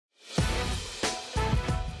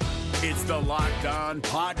It's the Locked On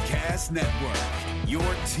Podcast Network, your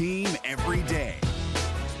team every day.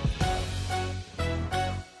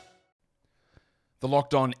 The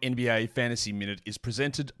Locked On NBA Fantasy Minute is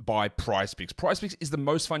presented by PrizePicks. PrizePicks is the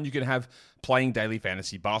most fun you can have playing daily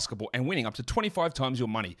fantasy basketball and winning up to 25 times your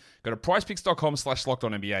money. Go to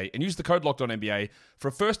prizepicks.com/LockedOnNBA and use the code LockedOnNBA for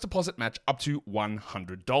a first deposit match up to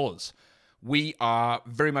 $100. We are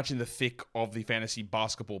very much in the thick of the fantasy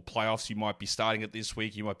basketball playoffs. You might be starting it this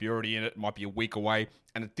week. You might be already in it. It might be a week away.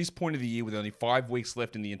 And at this point of the year, with only 5 weeks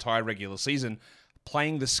left in the entire regular season,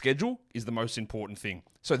 playing the schedule is the most important thing.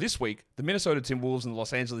 So this week, the Minnesota Timberwolves and the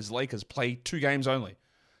Los Angeles Lakers play 2 games only.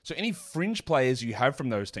 So any fringe players you have from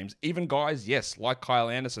those teams, even guys, yes, like Kyle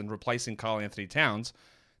Anderson replacing Karl Anthony Towns,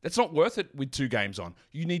 that's not worth it with 2 games on.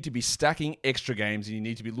 You need to be stacking extra games, and you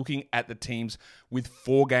need to be looking at the teams with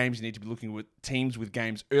 4 games. You need to be looking at teams with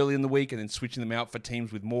games early in the week and then switching them out for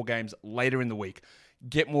teams with more games later in the week.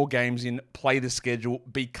 Get more games in, play the schedule,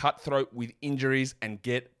 be cutthroat with injuries, and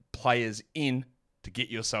get players in to get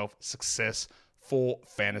yourself success for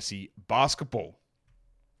fantasy basketball.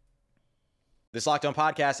 This Locked On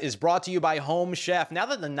podcast is brought to you by Home Chef. Now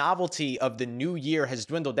that the novelty of the new year has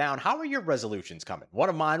dwindled down, how are your resolutions coming? One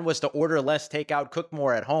of mine was to order less takeout, cook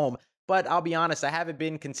more at home, but I'll be honest, I haven't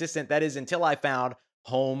been consistent. That is until I found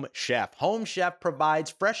Home Chef. Home Chef provides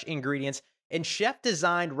fresh ingredients and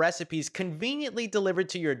chef-designed recipes conveniently delivered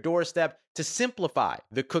to your doorstep to simplify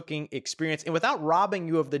the cooking experience and without robbing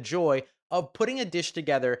you of the joy of putting a dish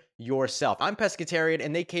together yourself. I'm pescatarian,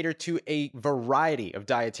 and they cater to a variety of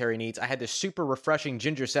dietary needs. I had this super refreshing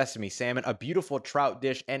ginger sesame salmon, a beautiful trout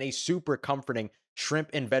dish, and a super comforting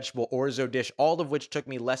shrimp and vegetable orzo dish, all of which took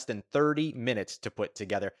me less than 30 minutes to put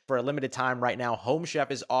together. For a limited time right now, Home Chef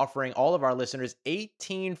is offering all of our listeners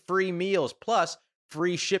 18 free meals, plus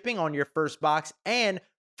free shipping on your first box, and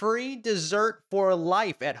free dessert for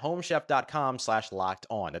life at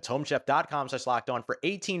homechef.com/lockedon. That's homechef.com/lockedon for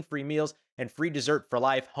 18 free meals and free dessert for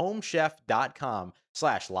life.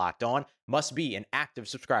 Homechef.com/lockedon. Must be an active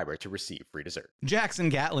subscriber to receive free dessert. Jackson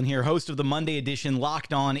Gatlin here, host of the Monday edition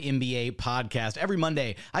Locked On NBA podcast. Every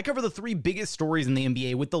Monday, I cover the 3 biggest stories in the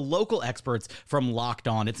NBA with the local experts from Locked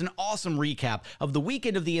On. It's an awesome recap of the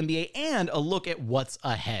weekend of the NBA and a look at what's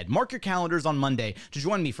ahead. Mark your calendars on Monday to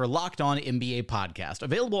join me for Locked On NBA podcast,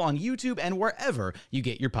 available on YouTube and wherever you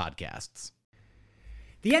get your podcasts.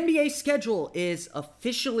 The NBA schedule is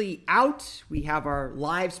officially out. We have our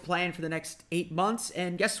lives planned for the next 8 months,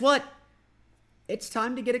 and guess what? It's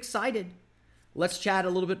time to get excited. Let's chat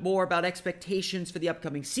a little bit more about expectations for the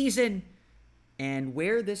upcoming season and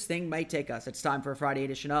where this thing might take us. It's time for a Friday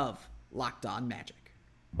edition of Locked On Magic.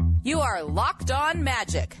 You are Locked On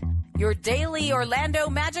Magic, your daily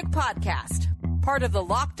Orlando Magic podcast, part of the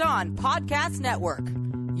Locked On Podcast Network,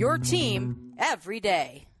 your team every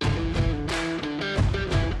day.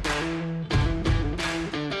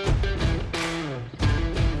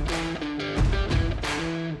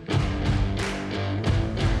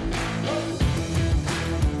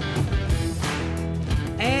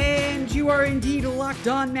 You are indeed Locked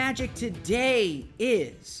On Magic. Today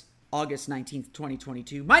is August 19th,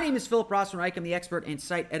 2022. My name is Philip Rossman-Reich. I'm the expert and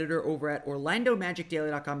site editor over at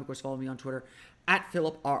OrlandoMagicDaily.com. Of course, follow me on Twitter at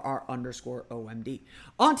PhilipRR_OMD.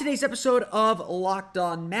 On today's episode of Locked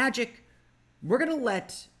On Magic, we're going to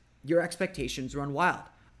let your expectations run wild.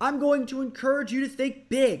 I'm going to encourage you to think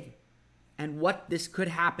big and what this could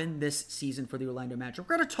happen this season for the Orlando Magic.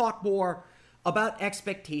 We're going to talk more about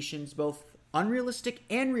expectations, both unrealistic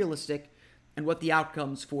and realistic, and what the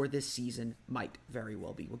outcomes for this season might very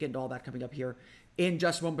well be. We'll get into all that coming up here in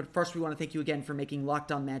just a moment. But first, we want to thank you again for making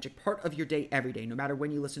Locked On Magic part of your day every day, no matter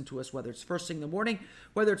when you listen to us, whether it's first thing in the morning,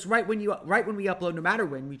 whether it's right when we upload, no matter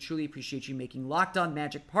when. We truly appreciate you making Locked On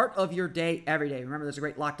Magic part of your day every day. Remember, there's a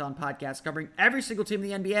great Locked On podcast covering every single team in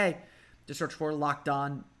the NBA. Just search for Locked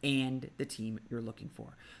On and the team you're looking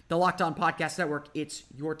for. The Locked On Podcast Network, it's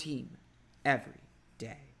your team every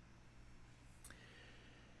day.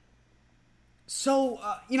 So,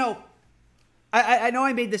 I know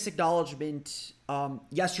I made this acknowledgement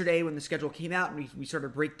yesterday when the schedule came out and we sort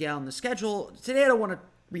of break down the schedule. Today I don't want to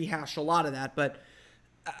rehash a lot of that, but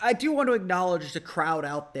I do want to acknowledge the crowd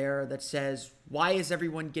out there that says, why is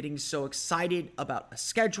everyone getting so excited about a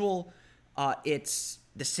schedule? It's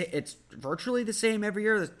virtually the same every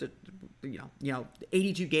year.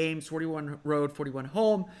 82 games, 41 road, 41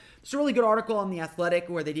 home. It's a really good article on The Athletic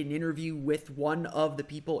where they did an interview with one of the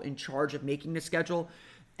people in charge of making the schedule.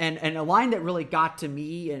 And a line that really got to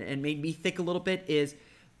me and made me think a little bit is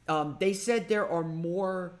they said there are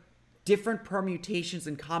more different permutations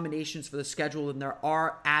and combinations for the schedule than there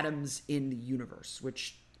are atoms in the universe,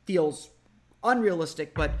 which feels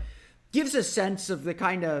unrealistic, but gives a sense of the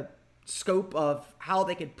kind of scope of how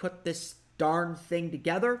they could put this darn thing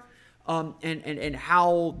together, and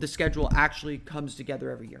how the schedule actually comes together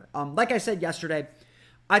every year. Like I said yesterday,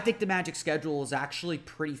 I think the Magic schedule is actually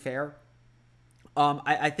pretty fair.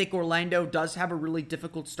 I think Orlando does have a really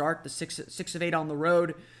difficult start. The 6 of 8 on the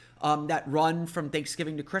road, that run from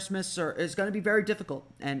Thanksgiving to Christmas is going to be very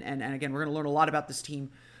difficult. And again, we're going to learn a lot about this team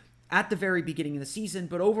at the very beginning of the season.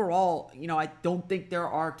 But overall, I don't think there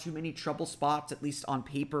are too many trouble spots, at least on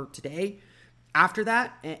paper today. After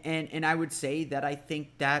that, and I would say that I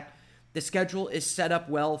think that the schedule is set up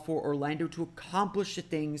well for Orlando to accomplish the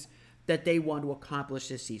things that they want to accomplish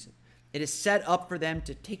this season. It is set up for them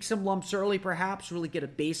to take some lumps early, perhaps, really get a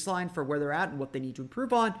baseline for where they're at and what they need to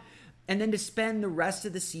improve on, and then to spend the rest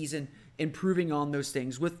of the season improving on those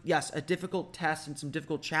things with, yes, a difficult test and some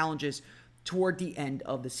difficult challenges toward the end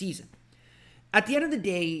of the season. At the end of the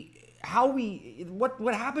day,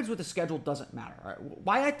 what happens with the schedule doesn't matter. Right?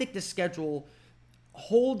 Why I think the schedule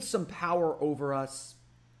holds some power over us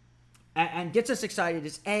and gets us excited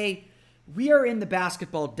is, A, we are in the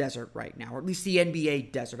basketball desert right now, or at least the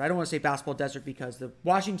NBA desert. I don't want to say basketball desert because the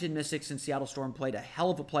Washington Mystics and Seattle Storm played a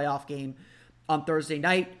hell of a playoff game on Thursday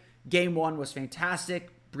night. Game 1 was fantastic.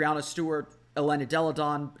 Breanna Stewart, Elena Delle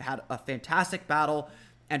Donne had a fantastic battle,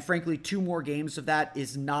 and frankly, 2 more games of that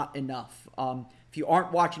is not enough. If you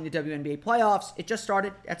aren't watching the WNBA playoffs, it just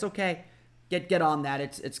started. That's okay. Get on that.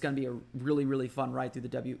 It's going to be a really, really fun ride through the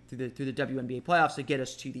WNBA playoffs to get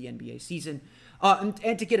us to the NBA season,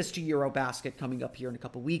 and to get us to Eurobasket coming up here in a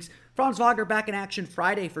couple weeks. Franz Wagner back in action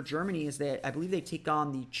Friday for Germany as I believe they take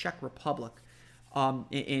on the Czech Republic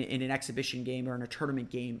in an exhibition game or in a tournament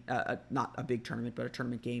game, not a big tournament, but a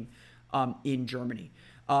tournament game in Germany.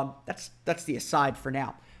 That's the aside for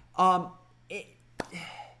now. Now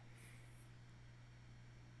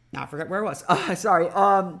I forgot where I was. Sorry.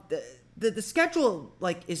 The schedule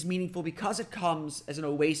is meaningful because it comes as an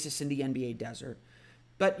oasis in the NBA desert.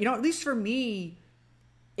 But, at least for me,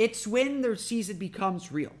 it's when the season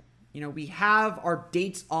becomes real. We have our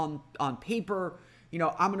dates on paper.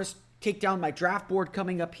 I'm going to take down my draft board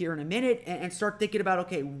coming up here in a minute and start thinking about,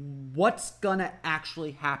 okay, what's going to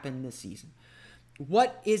actually happen this season?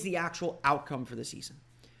 What is the actual outcome for the season?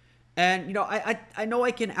 And, I know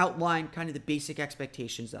I can outline kind of the basic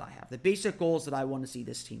expectations that I have, the basic goals that I want to see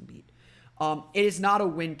this team beat. It is not a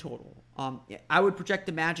win total. I would project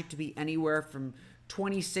the Magic to be anywhere from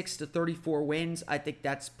 26 to 34 wins. I think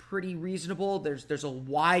that's pretty reasonable. There's a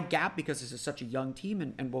wide gap because this is such a young team,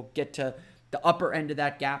 and we'll get to the upper end of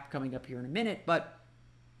that gap coming up here in a minute. But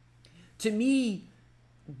to me,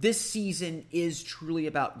 this season is truly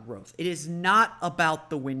about growth. It is not about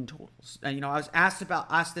the win totals. And, I was asked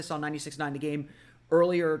this on 96.9 The Game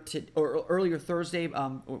earlier Thursday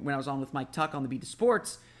when I was on with Mike Tuck on the Beat of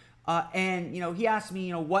Sports. And he asked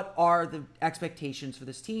me, what are the expectations for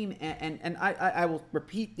this team? And I will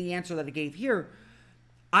repeat the answer that I gave here.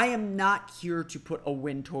 I am not here to put a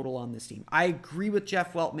win total on this team. I agree with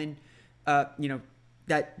Jeff Weltman,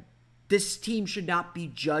 that this team should not be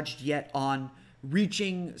judged yet on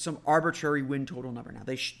reaching some arbitrary win total number. Now,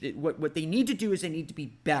 what they need to do is they need to be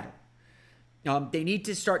better. They need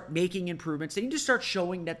to start making improvements. They need to start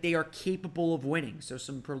showing that they are capable of winning. So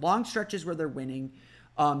some prolonged stretches where they're winning,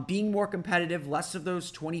 being more competitive, less of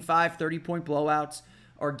those 25, 30-point blowouts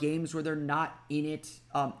or games where they're not in it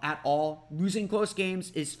at all. Losing close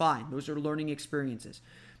games is fine. Those are learning experiences.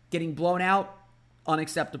 Getting blown out,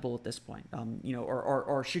 unacceptable at this point,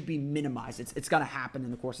 or should be minimized. It's going to happen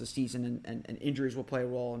in the course of the season, and injuries will play a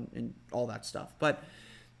role and all that stuff. But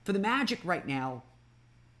for the Magic right now,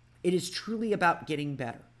 it is truly about getting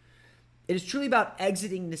better. It is truly about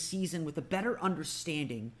exiting the season with a better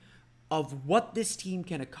understanding of what this team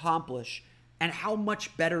can accomplish and how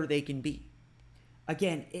much better they can be.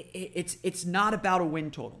 Again, it's not about a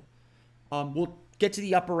win total. We'll get to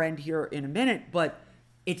the upper end here in a minute, but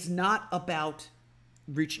it's not about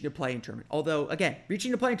reaching the play-in tournament. Although, again,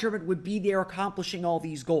 reaching the play-in tournament would be there accomplishing all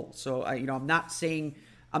these goals. So, I'm not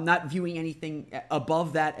viewing anything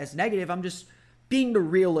above that as negative. I'm just being the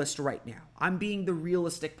realist right now. I'm being the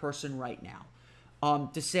realistic person right now.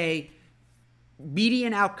 To say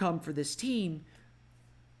median outcome for this team,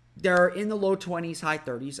 they're in the low 20s, high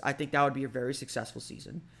 30s. I think that would be a very successful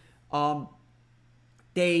season. Paolo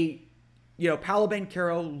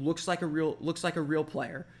Banchero looks like a real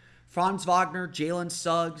player. Franz Wagner, Jalen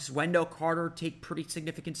Suggs, Wendell Carter take pretty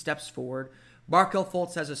significant steps forward. Markelle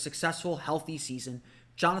Fultz has a successful, healthy season.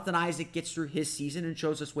 Jonathan Isaac gets through his season and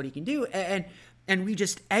shows us what he can do. And we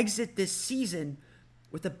just exit this season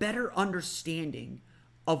with a better understanding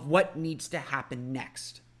of what needs to happen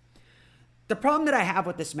next. The problem that I have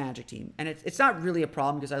with this Magic team, and it's not really a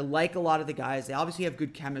problem because I like a lot of the guys. They obviously have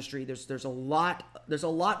good chemistry. There's a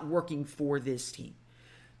lot working for this team.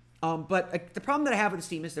 But the problem that I have with this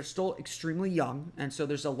team is they're still extremely young, and so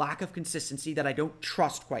there's a lack of consistency that I don't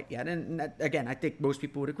trust quite yet. And that, again, I think most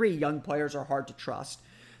people would agree, young players are hard to trust.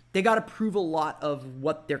 They got to prove a lot of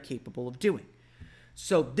what they're capable of doing.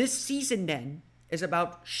 So this season then is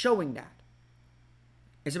about showing that.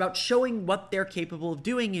 It's about showing what they're capable of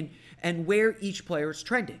doing and where each player is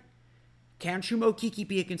trending. Can Chuma Okeke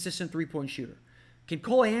be a consistent three-point shooter? Can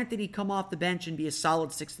Cole Anthony come off the bench and be a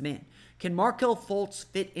solid sixth man? Can Markelle Fultz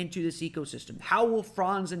fit into this ecosystem? How will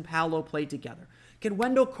Franz and Paolo play together? Can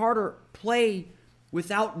Wendell Carter play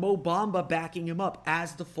without Mo Bamba backing him up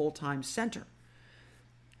as the full-time center?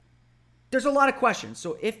 There's a lot of questions.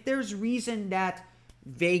 So if there's reason that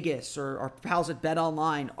Vegas or our pals at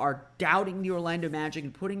BetOnline are doubting the Orlando Magic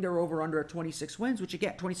and putting their over-under at 26 wins, which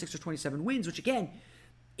again, 26 or 27 wins, which again,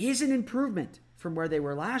 is an improvement from where they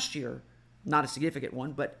were last year. Not a significant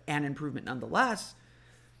one, but an improvement nonetheless.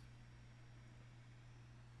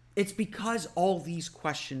 It's because all these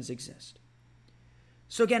questions exist.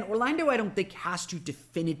 So again, Orlando, I don't think, has to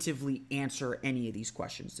definitively answer any of these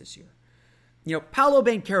questions this year. You know, Paolo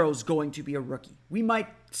Banchero is going to be a rookie. We might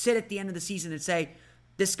sit at the end of the season and say,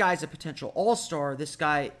 this guy's a potential all-star. This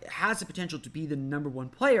guy has the potential to be the number one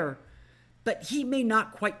player, but he may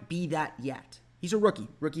not quite be that yet. He's a rookie.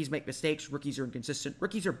 Rookies make mistakes. Rookies are inconsistent.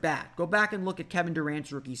 Rookies are bad. Go back and look at Kevin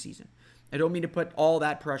Durant's rookie season. I don't mean to put all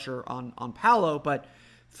that pressure on Paolo, but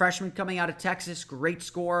freshman coming out of Texas, great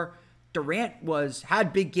score. Durant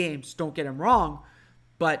had big games, don't get him wrong,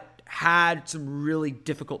 but had some really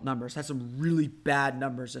difficult numbers, had some really bad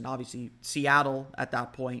numbers, and obviously Seattle at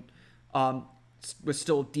that point was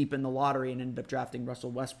still deep in the lottery and ended up drafting Russell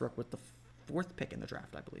Westbrook with the 4th pick in the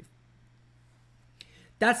draft, I believe.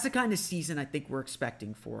 That's the kind of season I think we're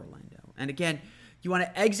expecting for Orlando. And again, you want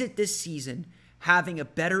to exit this season having a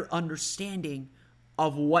better understanding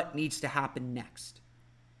of what needs to happen next.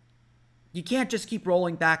 You can't just keep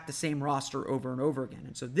rolling back the same roster over and over again.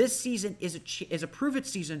 And so this season is a prove-it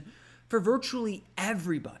season for virtually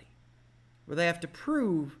everybody, where they have to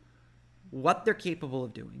prove what they're capable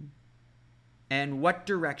of doing and what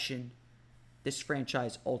direction this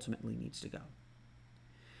franchise ultimately needs to go.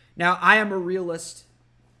 Now, I am a realist.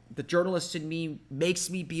 The journalist in me makes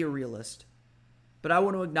me be a realist, but I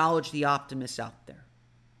want to acknowledge the optimists out there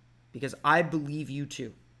because I believe you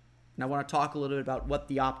too. And I want to talk a little bit about what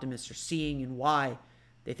the optimists are seeing and why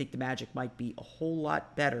they think the Magic might be a whole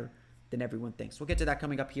lot better than everyone thinks. We'll get to that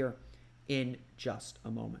coming up here in just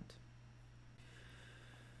a moment.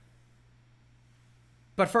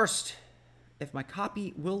 But first, if my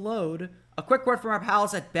copy will load, a quick word from our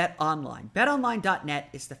pals at BetOnline. BetOnline.net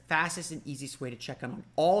is the fastest and easiest way to check on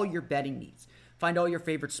all your betting needs. Find all your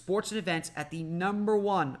favorite sports and events at the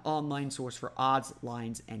 #1 online source for odds,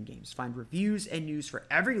 lines, and games. Find reviews and news for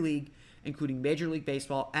every league, including Major League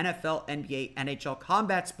Baseball, NFL, NBA, NHL,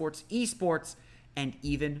 combat sports, esports, and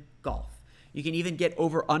even golf. You can even get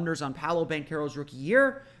over-unders on Paolo Banchero's rookie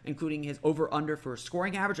year, including his over-under for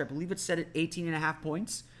scoring average. I believe it's set at 18.5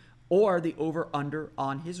 points. Or the over-under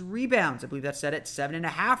on his rebounds. I believe that's set at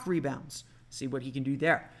 7.5 rebounds. See what he can do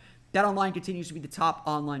there. BetOnline continues to be the top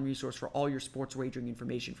online resource for all your sports wagering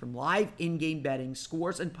information, from live in-game betting,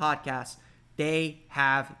 scores, and podcasts. They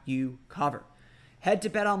have you covered. Head to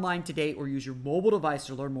BetOnline today or use your mobile device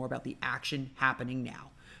to learn more about the action happening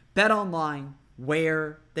now. BetOnline,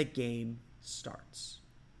 where the game starts.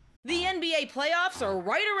 The NBA playoffs are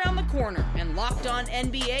right around the corner, and Locked On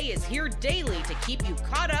NBA is here daily to keep you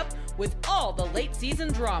caught up with all the late season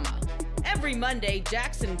drama. Every Monday,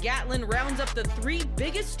 Jackson Gatlin rounds up the 3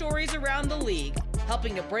 biggest stories around the league,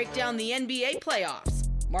 helping to break down the NBA playoffs.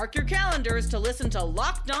 Mark your calendars to listen to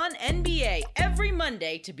Locked On NBA every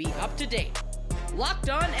Monday to be up to date. Locked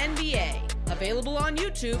On NBA, available on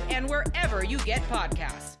YouTube and wherever you get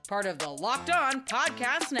podcasts. Part of the Locked On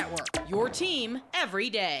Podcast Network, your team every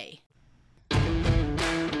day.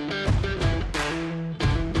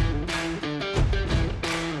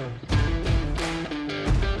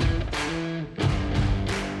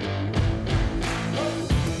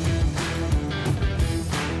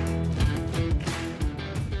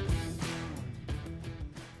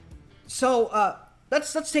 So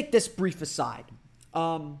let's take this brief aside.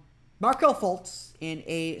 Markelle Fultz, in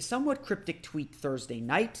a somewhat cryptic tweet Thursday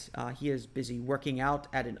night, he is busy working out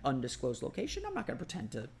at an undisclosed location. I'm not going to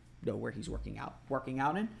pretend to know where he's working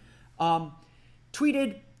out in.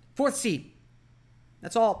 Tweeted 4th seed.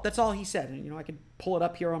 That's all he said. And I can pull it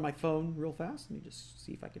up here on my phone real fast. Let me just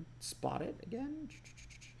see if I can spot it again.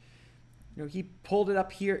 he pulled it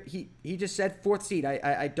up here. He just said 4th seed.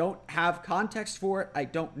 I don't have context for it. I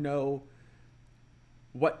don't know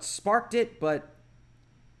what sparked it, but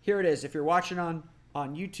here it is. If you're watching on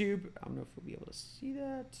YouTube, I don't know if we'll be able to see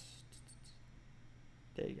that.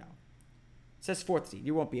 There you go. It says 4th seed.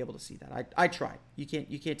 You won't be able to see that. I tried. You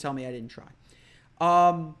can't tell me I didn't try.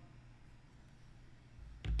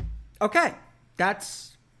 Okay,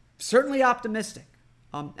 that's certainly optimistic.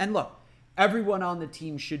 And look, everyone on the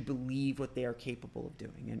team should believe what they are capable of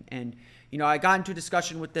doing. And I got into a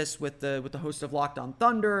discussion with this with the host of Locked On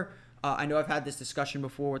Thunder. I know I've had this discussion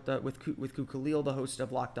before with Ku Khalil, the host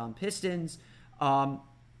of Locked On Pistons.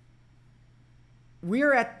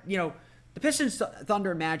 We're at the Pistons,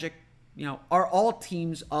 Thunder, Magic, are all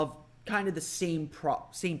teams of kind of the same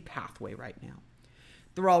pathway right now.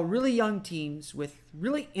 They're all really young teams with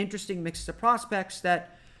really interesting mix of prospects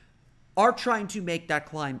that are trying to make that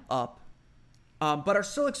climb up, but are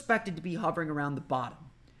still expected to be hovering around the bottom.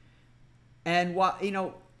 And while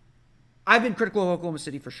I've been critical of Oklahoma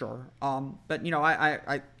City for sure, but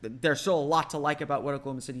I there's still a lot to like about what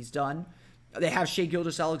Oklahoma City's done. They have Shai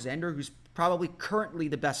Gilgeous-Alexander, who's probably currently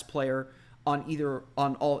the best player on either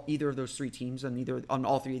of those 3 teams, on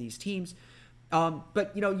all 3 of these teams.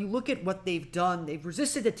 But you look at what they've done. They've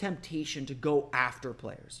resisted the temptation to go after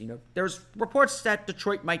players. There's reports that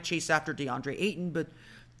Detroit might chase after DeAndre Ayton, but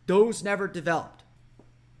those never developed.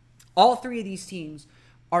 All 3 of these teams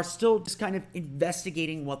are still just kind of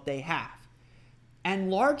investigating what they have. And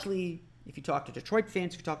largely, if you talk to Detroit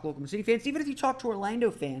fans, if you talk to Oklahoma City fans, even if you talk to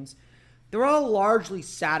Orlando fans, they're all largely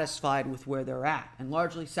satisfied with where they're at and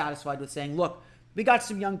largely satisfied with saying, look, we got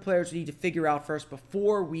some young players we need to figure out first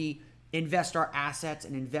before we invest our assets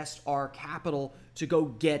and invest our capital to go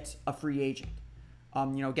get a free agent.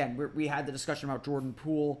 Again, we had the discussion about Jordan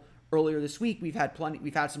Poole earlier this week. We've had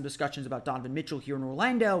some discussions about Donovan Mitchell here in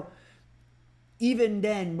Orlando. Even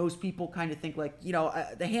then, most people kind of think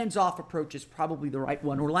the hands-off approach is probably the right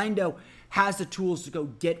one. Orlando has the tools to go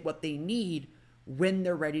get what they need when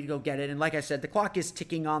they're ready to go get it. And like I said, the clock is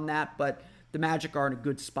ticking on that, but the Magic are in a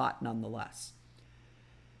good spot nonetheless.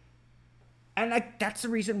 And that's the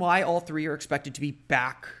reason why all 3 are expected to be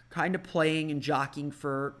back, kind of playing and jockeying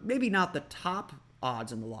for maybe not the top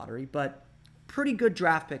odds in the lottery, but pretty good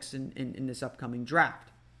draft picks in this upcoming draft.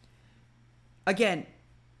 Again,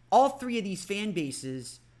 all 3 of these fan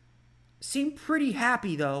bases seem pretty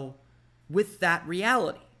happy, though, with that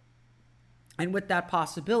reality and with that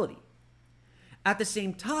possibility. At the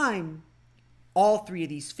same time, all 3 of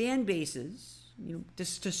these fan bases,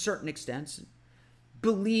 just to certain extents,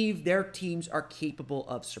 believe their teams are capable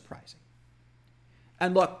of surprising.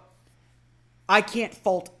 And look, I can't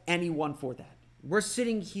fault anyone for that. We're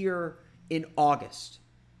sitting here in August.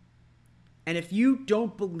 And if you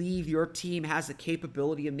don't believe your team has the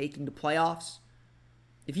capability of making the playoffs,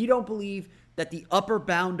 if you don't believe that the upper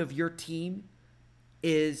bound of your team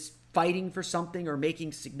is fighting for something or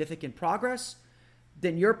making significant progress,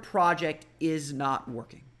 then your project is not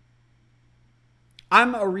working.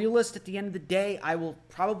 I'm a realist at the end of the day. I will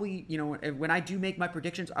probably, when I do make my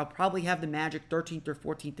predictions, I'll probably have the Magic 13th or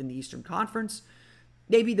 14th in the Eastern Conference.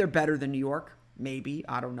 Maybe they're better than New York. Maybe.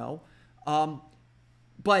 I don't know.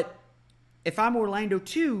 But if I'm Orlando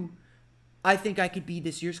too, I think I could be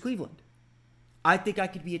this year's Cleveland. I think I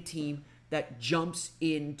could be a team that jumps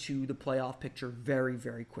into the playoff picture very,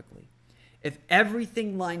 very quickly. If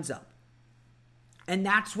everything lines up. And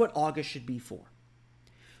that's what August should be for.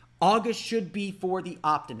 August should be for the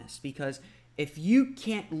optimist, because if you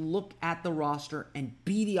can't look at the roster and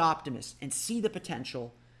be the optimist and see the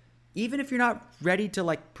potential, even if you're not ready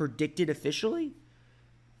to predict it officially,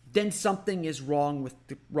 then something is wrong with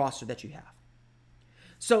the roster that you have.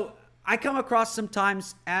 So I certainly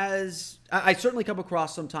come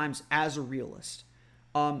across sometimes as a realist.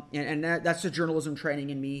 And that's the journalism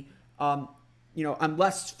training in me. I'm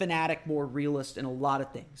less fanatic, more realist in a lot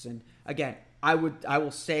of things. And again, I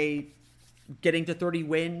will say getting to 30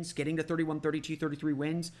 wins, getting to 31, 32, 33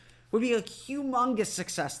 wins would be a humongous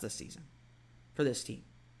success this season for this team.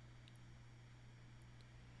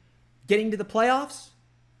 Getting to the playoffs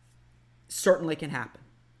certainly can happen.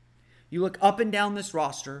 You look up and down this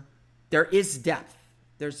roster, there is depth.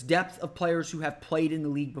 There's depth of players who have played in the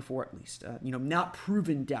league before, at least. Not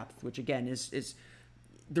proven depth, which again is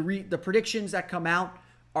the predictions that come out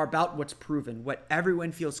are about what's proven, what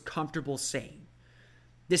everyone feels comfortable saying.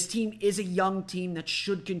 This team is a young team that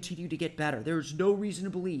should continue to get better. There's no reason to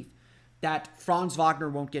believe that Franz Wagner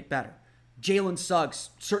won't get better. Jalen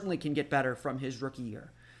Suggs certainly can get better from his rookie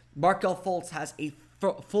year. Markelle Fultz has a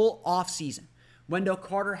full off season. Wendell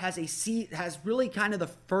Carter has really kind of the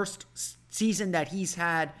first season that he's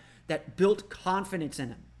had that built confidence in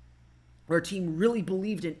him, where a team really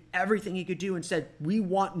believed in everything he could do and said, we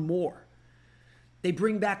want more. They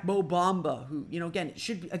bring back Mo Bamba, who, again,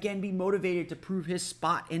 should be motivated to prove his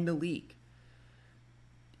spot in the league.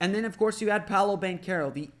 And then, of course, you had Paolo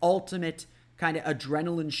Banchero, the ultimate kind of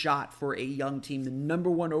adrenaline shot for a young team, the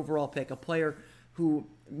number 1 overall pick, a player who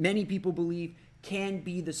many people believe can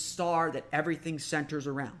be the star that everything centers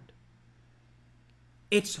around.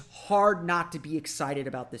 It's hard not to be excited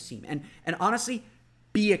about this team. And honestly,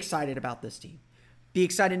 be excited about this team. Be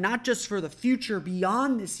excited not just for the future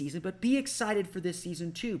beyond this season, but be excited for this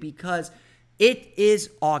season too, because it is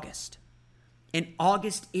August. And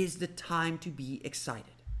August is the time to be excited.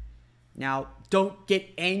 Now, don't get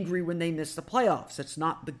angry when they miss the playoffs. That's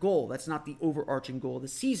not the goal. That's not the overarching goal of the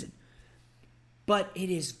season. But it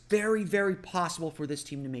is very, very possible for this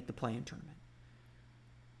team to make the play-in tournament.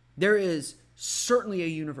 There is certainly a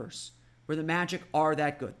universe where the Magic are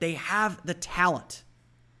that good. They have the talent.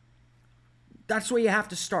 That's where you have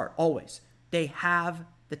to start, always. They have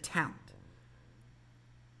the talent.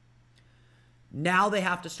 Now they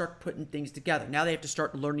have to start putting things together. Now they have to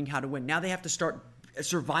start learning how to win. Now they have to start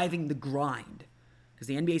surviving the grind, because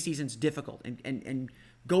the NBA season is difficult. And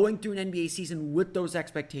going through an NBA season with those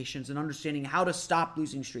expectations and understanding how to stop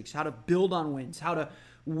losing streaks, how to build on wins, how to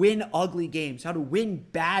win ugly games, how to win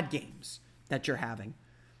bad games that you're having,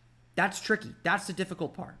 that's tricky. That's the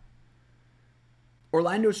difficult part.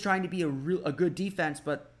 Orlando's trying to be a good defense,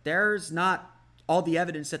 but there's not all the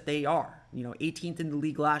evidence that they are. 18th in the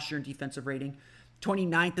league last year in defensive rating,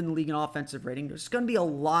 29th in the league in offensive rating. There's going to be a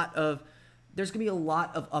lot of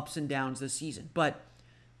ups and downs this season. But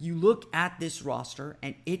you look at this roster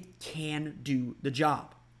and it can do the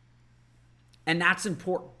job. And that's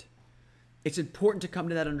important. It's important to come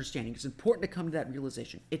to that understanding. It's important to come to that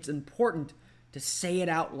realization. It's important to say it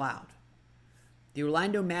out loud. The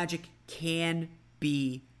Orlando Magic can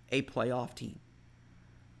be a playoff team.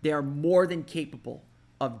 They are more than capable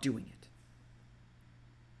of doing it.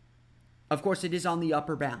 Of course, it is on the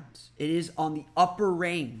upper bounds. It is on the upper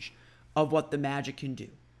range of what the Magic can do.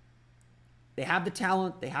 They have the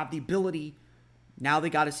talent. They have the ability. Now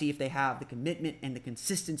they got to see if they have the commitment and the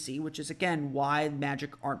consistency, which is, again, why the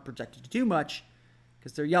Magic aren't projected to do much,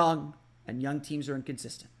 because they're young, and young teams are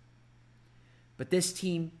inconsistent. But this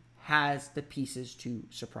team has the pieces to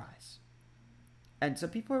surprise. And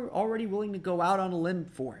some people are already willing to go out on a limb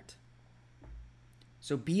for it.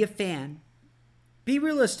 So be a fan. Be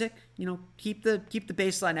realistic. Keep the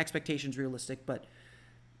baseline expectations realistic. But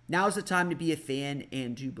now's the time to be a fan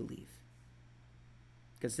and to believe.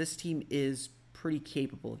 Because this team is pretty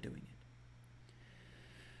capable of doing it.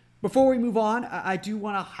 Before we move on, I do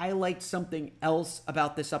want to highlight something else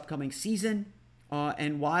about this upcoming season.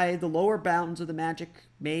 And why the lower bounds of the Magic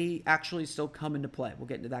may actually still come into play. We'll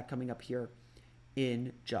get into that coming up here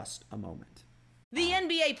in just a moment. The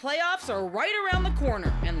NBA playoffs are right around the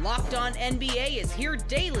corner, and Locked On NBA is here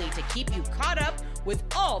daily to keep you caught up with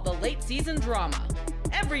all the late season drama.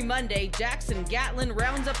 Every Monday, Jackson Gatlin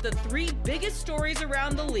rounds up the 3 biggest stories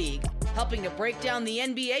around the league, helping to break down the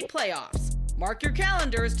NBA playoffs. Mark your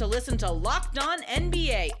calendars to listen to Locked On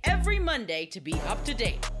NBA every Monday to be up to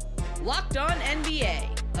date. Locked On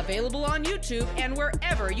NBA, available on YouTube and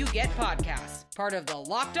wherever you get podcasts. Part of the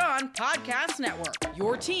Locked On Podcast Network,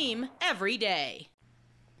 your team every day.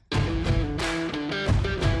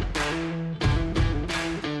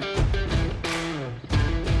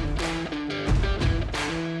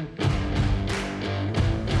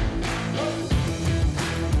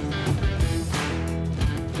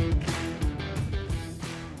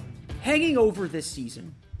 Hanging over this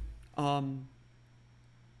season,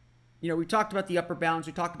 we talked about the upper bounds.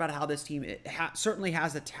 We talked about how this team certainly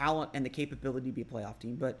has the talent and the capability to be a playoff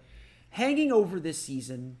team. But hanging over this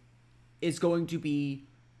season is going to be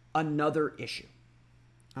another issue,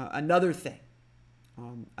 another thing.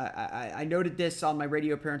 I noted this on my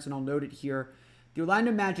radio appearance, and I'll note it here. The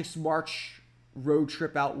Orlando Magic's March road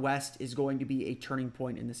trip out west is going to be a turning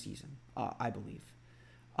point in the season, I believe.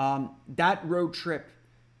 That road trip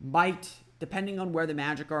might, depending on where the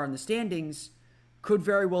Magic are in the standings, could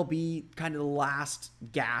very well be kind of the last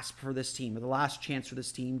gasp for this team, or the last chance for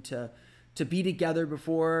this team to be together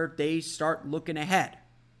before they start looking ahead.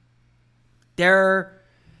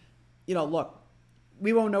 Look,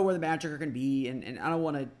 we won't know where the Magic are going to be, and I don't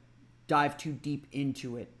want to dive too deep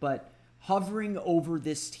into it, but hovering over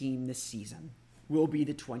this team this season will be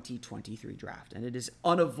the 2023 draft, and it is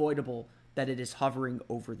unavoidable that it is hovering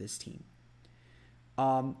over this team.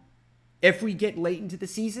 If we get late into the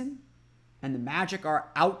season and the Magic are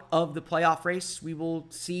out of the playoff race, we will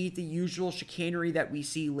see the usual chicanery that we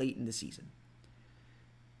see late in the season.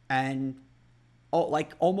 And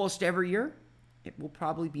like almost every year, it will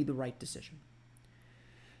probably be the right decision.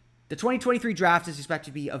 The 2023 draft is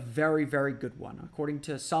expected to be a very, very good one. According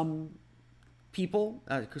to some people,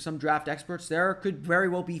 some draft experts, there could very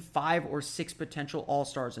well be 5 or 6 potential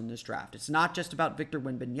all-stars in this draft. It's not just about Victor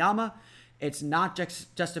Wembanyama. It's not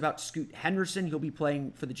just about Scoot Henderson. He'll be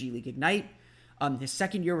playing for the G League Ignite. His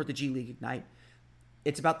second year with the G League Ignite.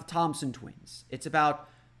 It's about the Thompson twins. It's about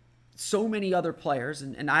so many other players.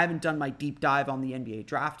 And I haven't done my deep dive on the NBA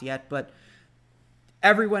draft yet, but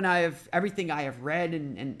everything I have read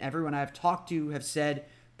and everyone I have talked to have said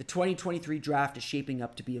the 2023 draft is shaping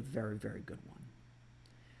up to be a very, very good one.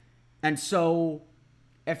 And so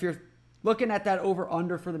if you're looking at that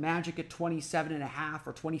over-under for the Magic at 27.5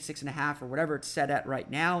 or 26.5 or whatever it's set at right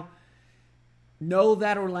now, know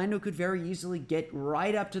that Orlando could very easily get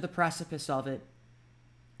right up to the precipice of it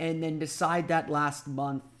and then decide that last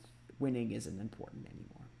month winning isn't important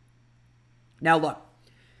anymore. Now look,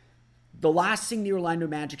 the last thing the Orlando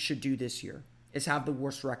Magic should do this year is have the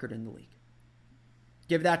worst record in the league.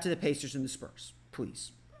 Give that to the Pacers and the Spurs,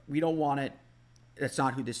 please. We don't want it. That's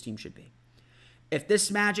not who this team should be. If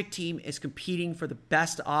this Magic team is competing for the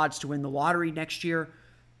best odds to win the lottery next year,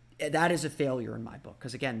 that is a failure in my book.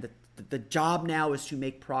 Because again, the job now is to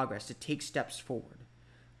make progress, to take steps forward,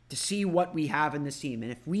 to see what we have in this team.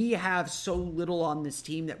 And if we have so little on this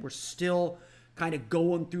team that we're still kind of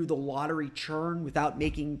going through the lottery churn without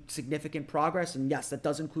making significant progress, and yes, that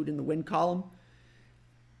does include in the win column,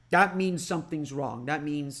 that means something's wrong. That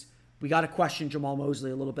means we got to question Jamal Mosley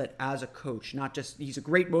a little bit as a coach. Not just, he's a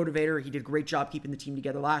great motivator. He did a great job keeping the team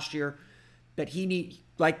together last year. But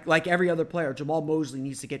like every other player, Jamal Mosley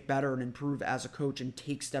needs to get better and improve as a coach and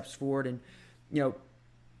take steps forward and,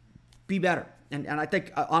 be better. And I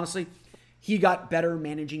think, honestly, he got better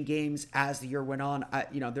managing games as the year went on.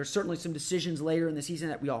 There's certainly some decisions later in the season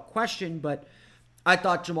that we all question, but I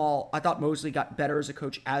thought Mosley got better as a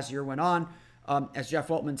coach as the year went on. As Jeff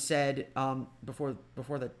Weltman said before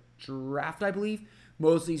the draft, I believe,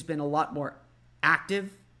 Mosley's been a lot more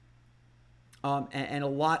active and a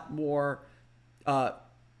lot more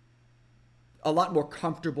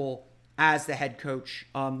comfortable as the head coach,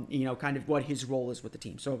 kind of what his role is with the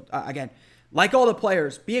team. So again, like all the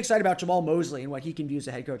players, be excited about Jamal Mosley and what he can do as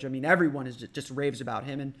a head coach. I mean, everyone is just raves about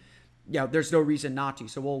him, and there's no reason not to.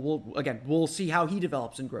 So we'll see how he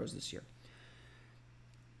develops and grows this year.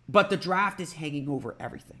 But the draft is hanging over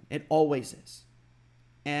everything. It always is.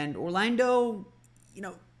 And Orlando,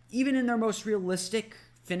 even in their most realistic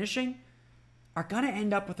finishing, are going to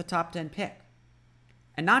end up with a top 10 pick.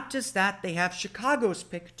 And not just that, they have Chicago's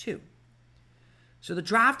pick too. So the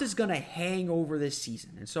draft is going to hang over this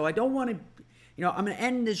season. And so I don't want to, I'm going to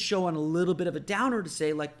end this show on a little bit of a downer to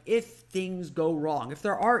say, like, if things go wrong, if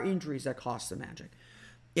there are injuries that cost the Magic,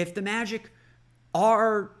 if the Magic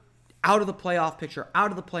are out of the playoff picture,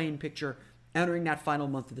 out of the play-in picture, entering that final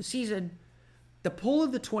month of the season, the pull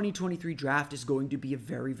of the 2023 draft is going to be a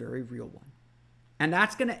very, very real one. And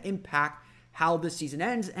that's going to impact how the season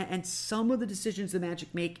ends and some of the decisions the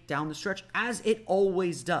Magic make down the stretch, as it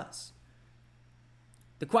always does.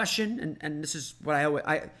 The question, and this is what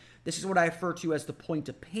I refer to as the point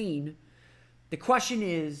of pain. The question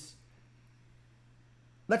is,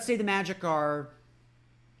 let's say the Magic are,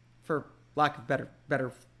 for lack of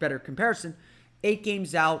better comparison, 8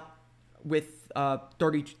 games out with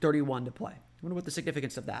 31 to play. I wonder what the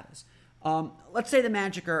significance of that is. Let's say the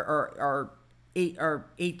Magic are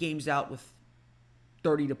 8 games out with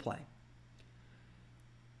 30 to play.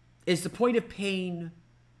 Is the point of pain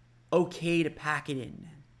okay to pack it in?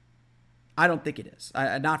 I don't think it is.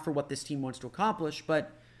 Not for what this team wants to accomplish,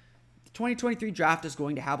 but the 2023 draft is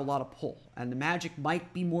going to have a lot of pull, and the Magic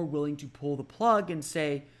might be more willing to pull the plug and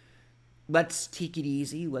say, let's take it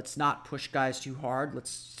easy. Let's not push guys too hard. Let's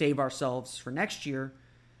save ourselves for next year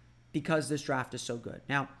because this draft is so good.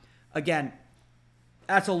 Now, again,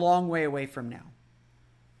 that's a long way away from now.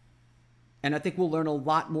 And I think we'll learn a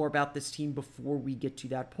lot more about this team before we get to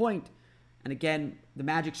that point. And again, the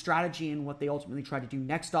Magic strategy and what they ultimately try to do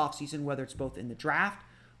next offseason, whether it's both in the draft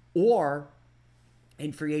or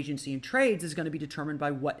in free agency and trades, is going to be determined by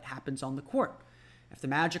what happens on the court. If the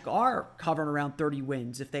Magic are covering around 30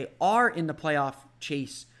 wins, if they are in the playoff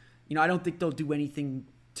chase, I don't think they'll do anything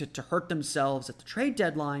to hurt themselves at the trade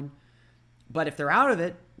deadline. But if they're out of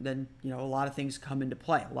it, then, a lot of things come into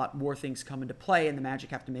play. A lot more things come into play, and the Magic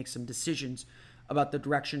have to make some decisions about the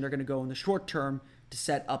direction they're going to go in the short term to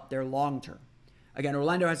set up their long term. Again,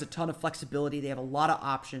 Orlando has a ton of flexibility. They have a lot of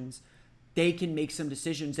options. They can make some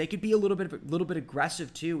decisions. They could be a little bit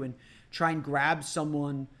aggressive too and try and grab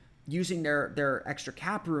someone using their extra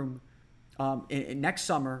cap room next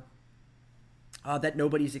summer that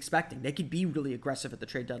nobody's expecting. They could be really aggressive at the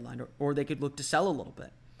trade deadline, or they could look to sell a little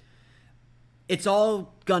bit. It's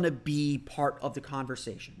all going to be part of the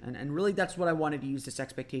conversation. And really that's what I wanted to use this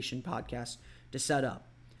expectation podcast to set up,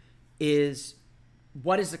 is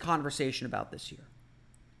what is the conversation about this year?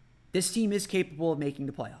 This team is capable of making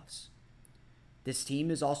the playoffs. This team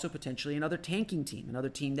is also potentially another tanking team, another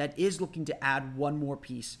team that is looking to add one more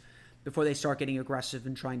piece before they start getting aggressive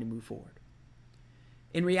and trying to move forward.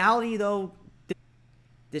 In reality, though,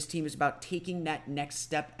 this team is about taking that next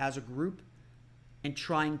step as a group and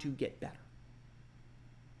trying to get better.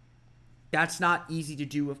 That's not easy to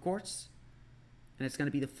do, of course, and it's going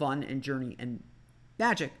to be the fun and journey and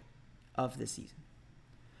magic of this season.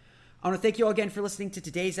 I want to thank you all again for listening to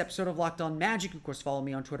today's episode of Locked On Magic. Of course, follow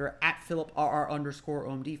me on Twitter at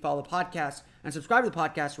 @PhilipRR_OMD. Follow the podcast and subscribe to the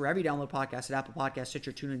podcast wherever you download podcasts, at Apple Podcasts,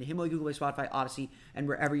 Stitcher, TuneIn, Himalaya, Google Play, Spotify, Odyssey, and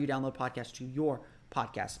wherever you download podcasts to your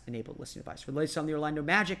podcast-enabled listening device. For the latest on the Orlando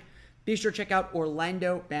Magic, be sure to check out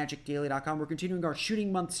OrlandoMagicDaily.com. We're continuing our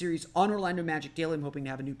Shooting Month series on Orlando Magic Daily. I'm hoping to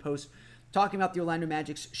have a new post talking about the Orlando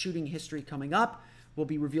Magic's shooting history coming up. We'll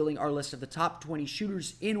be revealing our list of the top 20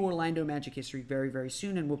 shooters in Orlando Magic history very, very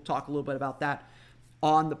soon, and we'll talk a little bit about that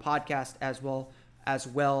on the podcast as well.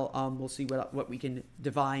 We'll see what we can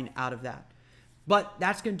divine out of that. But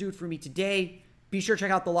that's going to do it for me today. Be sure to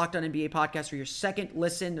check out the Locked On NBA podcast for your second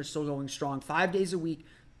listen. They're still going strong 5 days a week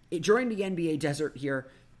during the NBA desert here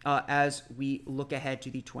as we look ahead to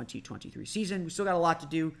the 2023 season. We still got a lot to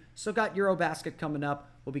do. Still got Eurobasket coming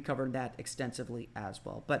up. We'll be covering that extensively as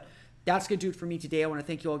well. But that's going to do it for me today. I want to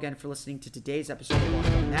thank you all again for listening to today's episode of Locked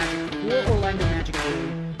On Magic for Orlando Magic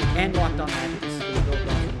and Locked On Magic. This is Bill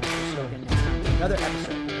Bronson. We'll see you again next time for another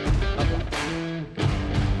episode of Locked On.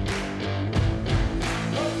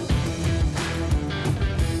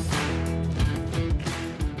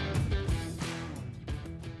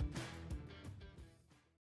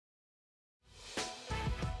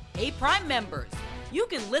 Hey, Prime members, you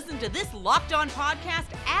can listen to this Locked On podcast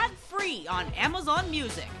ad-free on Amazon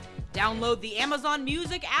Music. Download the Amazon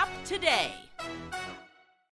Music app today.